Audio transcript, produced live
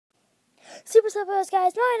Super Suppose,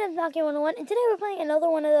 guys. My name is Malky101, and today we're playing another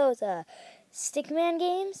one of those Stickman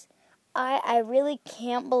games. I really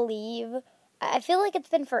can't believe... I feel like it's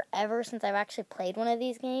been forever since I've actually played one of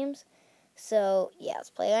these games. So, yeah, let's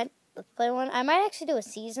play one. I might actually do a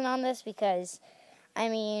season on this because, I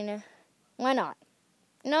mean, why not?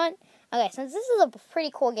 You know what? Okay, since this is a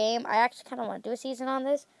pretty cool game, I actually kind of want to do a season on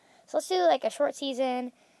this. So let's do like a short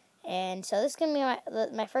season. And so this is going to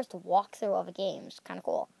be my first walkthrough of a game. It's kind of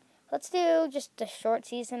cool. Let's do just a short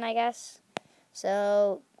season, I guess.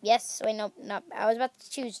 So, yes. Wait, no. I was about to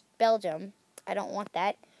choose Belgium. I don't want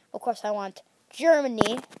that. Of course, I want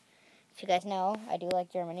Germany. If you guys know, I do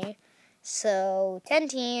like Germany. So, 10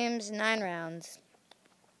 teams, 9 rounds.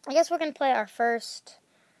 I guess we're going to play our first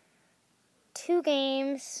 2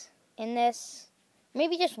 games in this.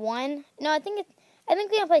 Maybe just 1. No, I think we're going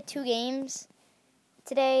to play 2 games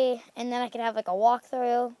today, and then I could have like a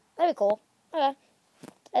walkthrough. That'd be cool. Okay.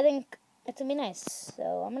 I think it's going to be nice.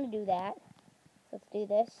 So I'm going to do that. Let's do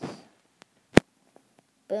this.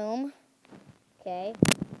 Boom. Okay.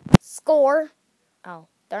 Score. Oh,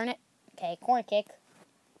 darn it. Okay, corner kick.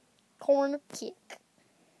 Corner kick.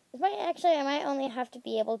 I might only have to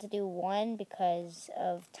be able to do 1 because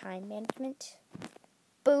of time management.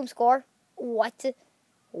 Boom, score. What?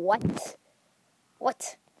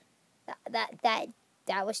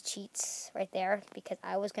 That was cheats right there because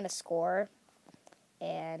I was going to score.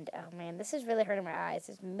 And, oh man, this is really hurting my eyes.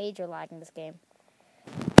 There's major lag in this game.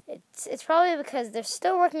 It's probably because they're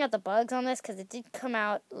still working out the bugs on this because it did come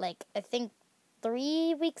out, like, I think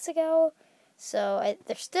 3 weeks ago. So,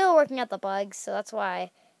 they're still working out the bugs, so that's why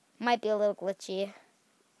it might be a little glitchy.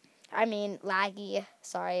 I mean, laggy.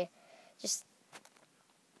 Sorry. Just,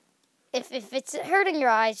 if it's hurting your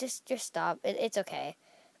eyes, just stop. It's okay.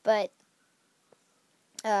 But,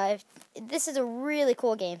 this is a really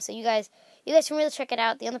cool game, so you guys can really check it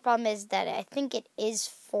out. The only problem is that I think it is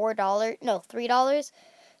 $3.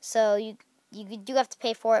 So you do have to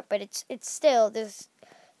pay for it, but it's still they're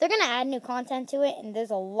gonna add new content to it, and there's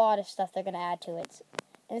a lot of stuff they're gonna add to it,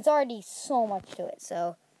 and it's already so much to it.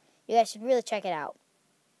 So you guys should really check it out.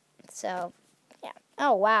 So yeah.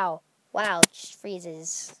 Oh wow, it just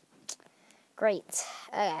freezes. Great.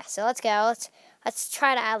 Okay, so let's go. Let's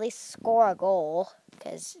try to at least score a goal.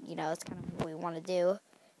 Because, it's kind of what we want to do.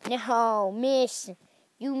 No, miss.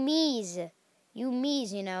 You mees.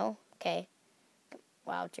 Okay.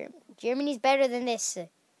 Wow, Germany's better than this.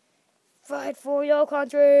 Fight for your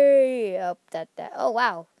country. Oh,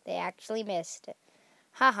 wow. They actually missed.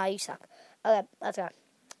 Haha, you suck. Okay, let's go.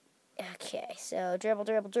 Okay, so dribble.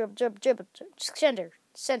 Just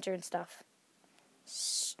center and stuff.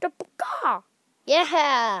 Stop.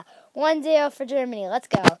 Yeah. 1-0 for Germany. Let's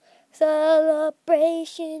go.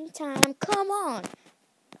 Celebration time. Come on.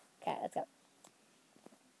 Okay, let's go.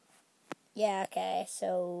 Yeah, okay.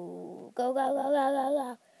 So, go. Grab.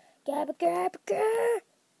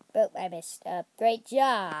 Oh, I missed. Great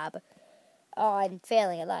job on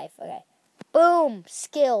failing at life. Okay. Boom.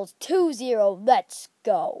 Skills. 2-0. Let's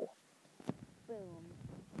go. Boom.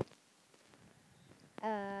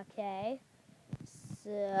 Okay.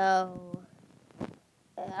 So...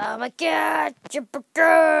 Oh my god!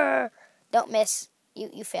 Don't miss.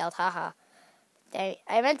 You failed, haha. I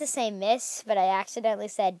meant to say miss, but I accidentally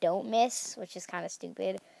said don't miss, which is kind of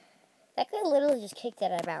stupid. That guy literally just kicked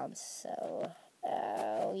it out of bounds. So,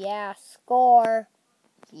 yeah, score.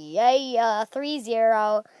 Yeah,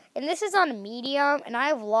 3-0. And this is on medium, and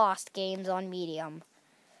I've lost games on medium.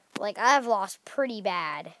 Like, I've lost pretty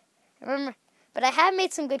bad. Remember, but I have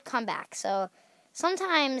made some good comebacks, so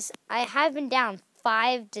sometimes I have been down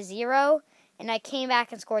 5-0, and I came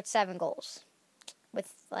back and scored 7 goals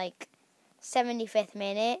with, 75th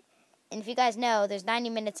minute. And if you guys know, there's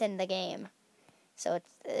 90 minutes in the game. So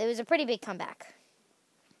it was a pretty big comeback.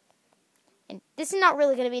 And this is not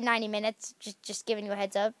really going to be 90 minutes, just giving you a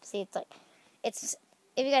heads up. See, if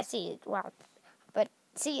you guys see, wow. But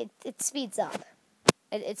see, it speeds up.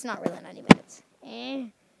 It's not really 90 minutes.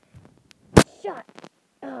 Shot.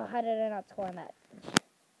 Oh, how did I not score on that?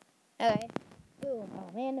 Okay. Boom. Oh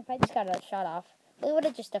man, if I just got a shot off, we would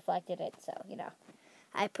have just deflected it. So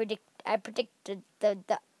I predicted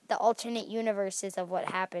the alternate universes of what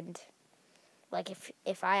happened. Like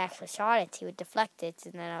if I actually shot it, he would deflect it,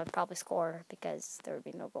 and then I would probably score because there would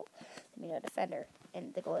be no goal, no defender,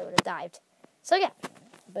 and the goalie would have dived. So yeah,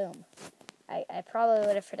 boom. I probably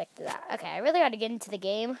would have predicted that. Okay, I really got to get into the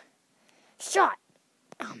game. Shot.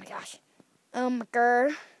 Oh my gosh.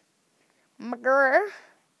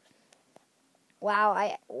 Wow,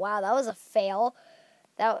 that was a fail.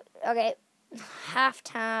 Okay,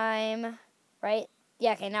 halftime, right?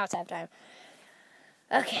 Yeah, okay, now it's halftime.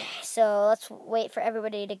 Okay, so let's wait for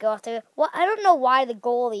everybody to go off to. Well, I don't know why the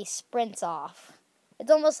goalie sprints off.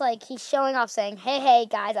 It's almost like he's showing off, saying, "Hey,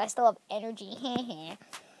 guys, I still have energy."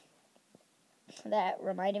 That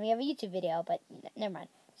reminded me of a YouTube video, but never mind.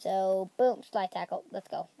 So, boom, slide tackle. Let's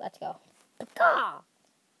go. Paka!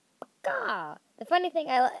 Paka! The funny thing,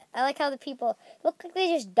 I like how the people look like they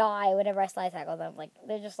just die whenever I slide tackle them. Like,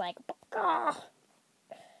 they're just like, Paka!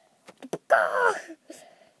 Paka!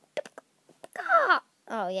 Paka!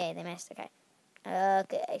 Oh, yay, they missed. Okay.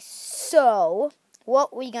 Okay, so,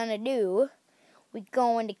 what we gonna do, we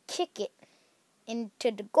going to kick it into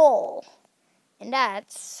the goal. And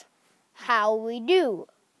that's how we do.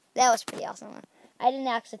 That was pretty awesome. I didn't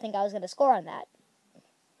actually think I was going to score on that.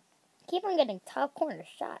 Keep on getting top corner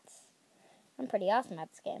shots. I'm pretty awesome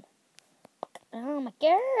at this game. Oh, my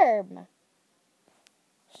gerb.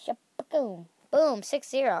 Shapagoom. Boom,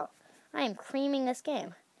 6-0. I am creaming this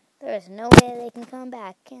game. There is no way they can come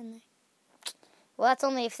back, can they? Well, that's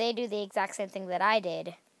only if they do the exact same thing that I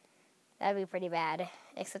did. That'd be pretty bad.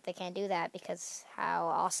 Except they can't do that because how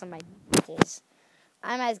awesome my defense is.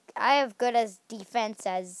 I have good as defense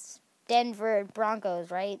as Denver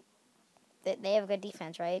Broncos, right? They have good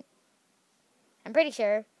defense, right? I'm pretty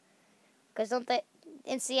sure. Because don't they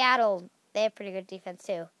in Seattle they have pretty good defense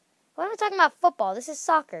too. Why am I talking about football? This is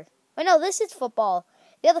soccer. Wait, no, this is football.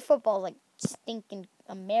 The other football is like stinking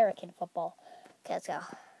American football. Okay, let's go.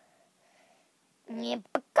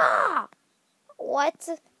 What?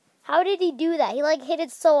 How did he do that? He like hit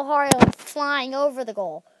it so hard, like flying over the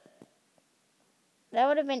goal. That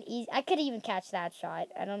would have been easy. I could even catch that shot.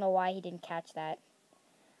 I don't know why he didn't catch that.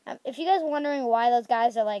 If you guys are wondering why those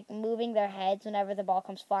guys are like moving their heads whenever the ball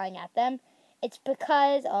comes flying at them, it's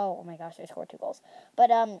because oh my gosh, they scored 2 goals. But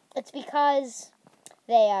it's because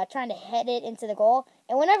they trying to hit it into the goal,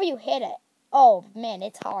 and whenever you hit it, oh man,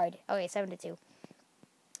 it's hard. Okay, 7-2.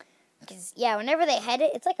 Because yeah, whenever they hit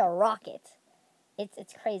it, it's like a rocket.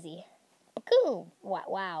 It's crazy. Cool.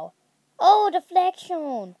 Wow. Oh,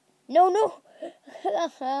 deflection. No.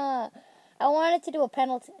 I wanted to do a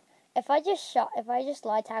penalty. If I just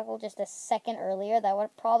slide tackle just a second earlier, that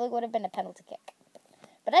would have been a penalty kick.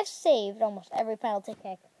 But I've saved almost every penalty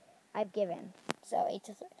kick I've given. So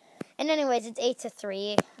 8-3. And anyways, it's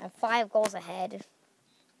 8-3. I'm 5 goals ahead.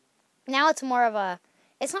 Now it's more of a.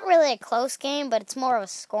 It's not really a close game, but it's more of a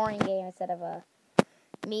scoring game instead of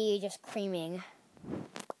me just creaming.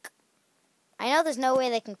 I know there's no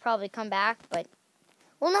way they can probably come back, but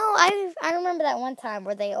well, no, I remember that one time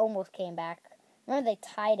where they almost came back. Remember they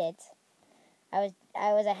tied it. I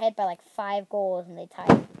was ahead by like 5 goals and they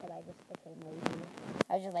tied it because I just became lazy.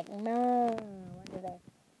 I was just like, no, what did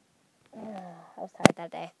I was tired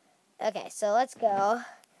that day. Okay, so let's go.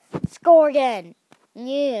 Score again.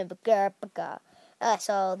 Yeah, baka.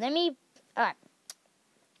 So alright.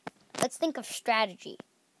 Let's think of strategy.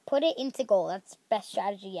 Put it into goal. That's best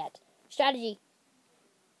strategy yet. Strategy.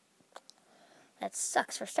 That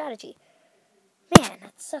sucks for strategy. Man,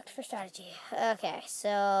 that sucked for strategy. Okay,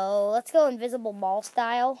 so let's go invisible mall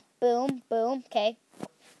style. Boom. Okay.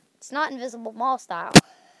 It's not invisible mall style.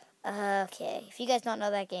 Okay, if you guys don't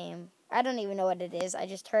know that game, I don't even know what it is. I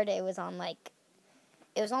just heard it was on I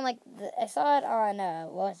saw it on,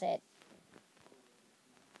 what was it?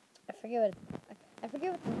 I forget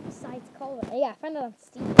what the site's called. Yeah, I found it on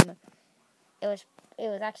Steam. It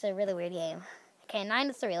was actually a really weird game. Okay,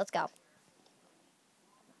 9-3, let's go.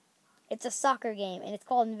 It's a soccer game, and it's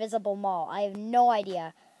called Invisible Mall. I have no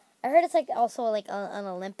idea. I heard it's also an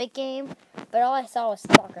Olympic game, but all I saw was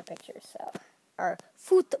soccer pictures, or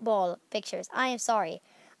football pictures. I am sorry.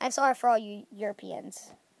 I'm sorry for all you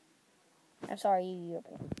Europeans. I'm sorry, you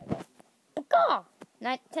Europeans. Okay.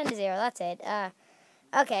 10-0, that's it.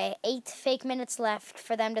 Okay, 8 fake minutes left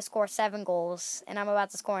for them to score 7 goals, and I'm about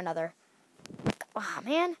to score another. Oh,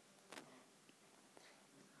 man.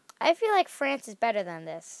 I feel like France is better than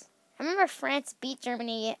this. I remember France beat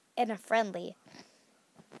Germany in a friendly.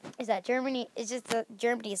 Germany is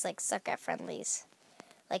suck at friendlies.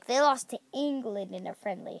 Like they lost to England in a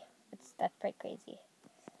friendly. That's pretty crazy.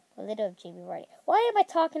 Well, they do have JB Vardy. Why am I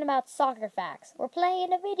talking about soccer facts? We're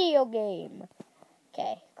playing a video game.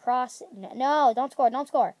 Okay, cross. No, don't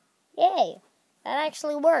score. Yay, that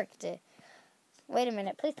actually worked. Wait a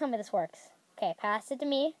minute. Please tell me this works. Okay, pass it to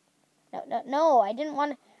me. No. I didn't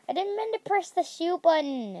mean to press the shoot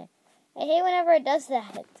button. I hate whenever it does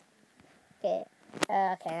that. Okay.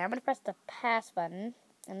 I'm going to press the pass button.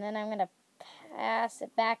 And then I'm going to pass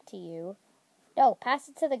it back to you. No, pass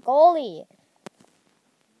it to the goalie.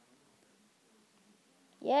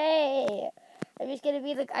 Yay. I'm just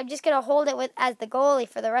going to hold it as the goalie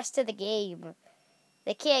for the rest of the game.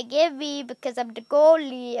 They can't give me because I'm the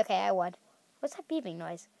goalie. Okay, I won. What's that beeping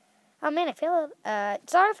noise? Oh man, I feel.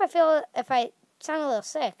 Sorry if I sound a little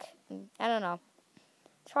sick. I don't know.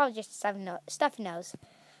 It's probably just stuffy nose.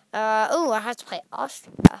 Ooh, I have to play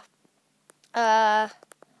Austria. Let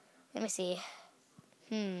me see.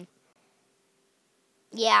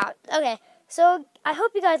 Yeah. Okay. So I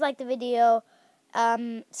hope you guys liked the video.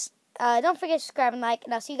 Don't forget to subscribe and like,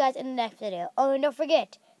 and I'll see you guys in the next video. Oh, and don't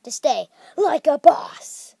forget to stay like a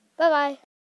boss. Bye bye.